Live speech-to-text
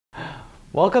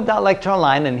Welcome to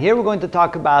Electron, and here we're going to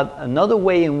talk about another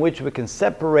way in which we can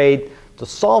separate the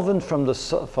solvent from the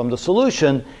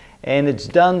solution, and it's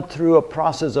done through a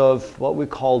process of what we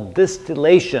call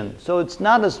distillation. So it's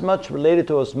not as much related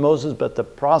to osmosis, but the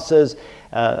process,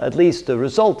 at least the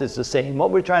result is the same.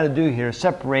 What we're trying to do here is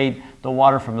separate the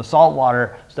water from the salt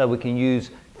water so that we can use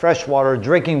fresh water,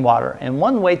 drinking water. And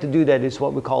one way to do that is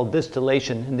what we call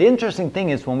distillation. And the interesting thing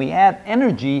is when we add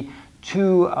energy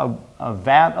to a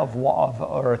vat of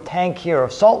or a tank here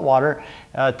of salt water,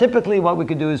 typically what we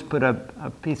could do is put a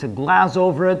piece of glass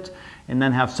over it and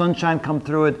then have sunshine come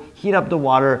through it, heat up the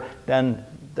water, then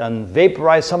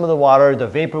vaporize some of the water. The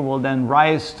vapor will then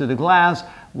rise to the glass,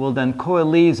 will then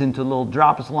coalesce into little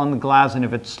drops along the glass, and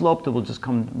if it's sloped, it will just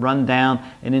run down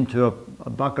and into a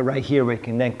bucket right here where you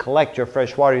can then collect your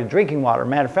fresh water, your drinking water.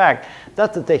 Matter of fact,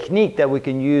 that's a technique that we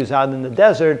can use out in the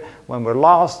desert when we're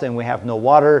lost and we have no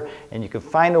water, and you can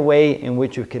find a way in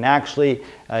which you can actually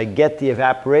get the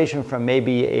evaporation from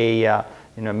maybe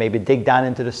maybe dig down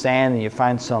into the sand and you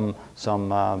find some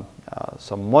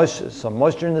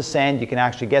moisture in the sand. You can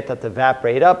actually get that to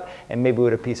evaporate up, and maybe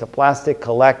with a piece of plastic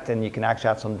collect, and you can actually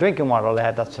have some drinking water out of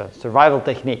that. That's a survival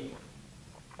technique.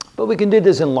 But we can do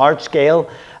this in large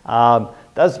scale.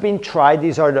 That's been tried.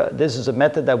 This is a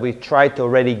method that we tried to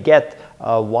already get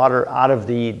water out of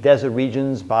the desert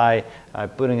regions by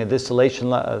putting a distillation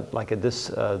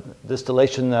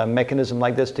distillation mechanism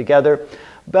like this together.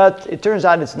 But it turns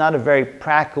out it's not a very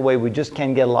practical way. We just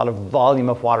can't get a lot of volume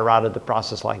of water out of the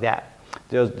process like that.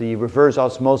 The reverse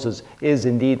osmosis is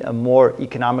indeed a more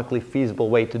economically feasible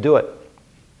way to do it.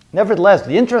 Nevertheless,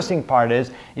 the interesting part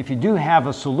is if you do have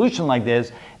a solution like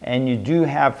this and you do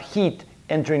have heat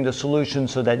entering the solution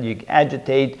so that you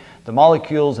agitate the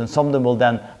molecules and some of them will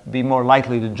then be more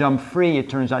likely to jump free, it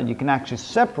turns out you can actually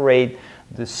separate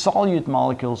the solute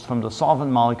molecules from the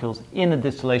solvent molecules in a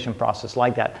distillation process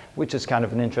like that, which is kind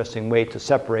of an interesting way to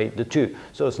separate the two.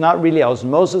 So it's not really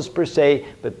osmosis per se,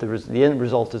 but the end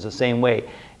result is the same way,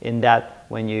 in that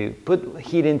when you put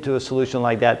heat into a solution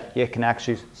like that, you can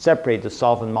actually separate the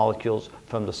solvent molecules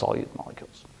from the solute molecules.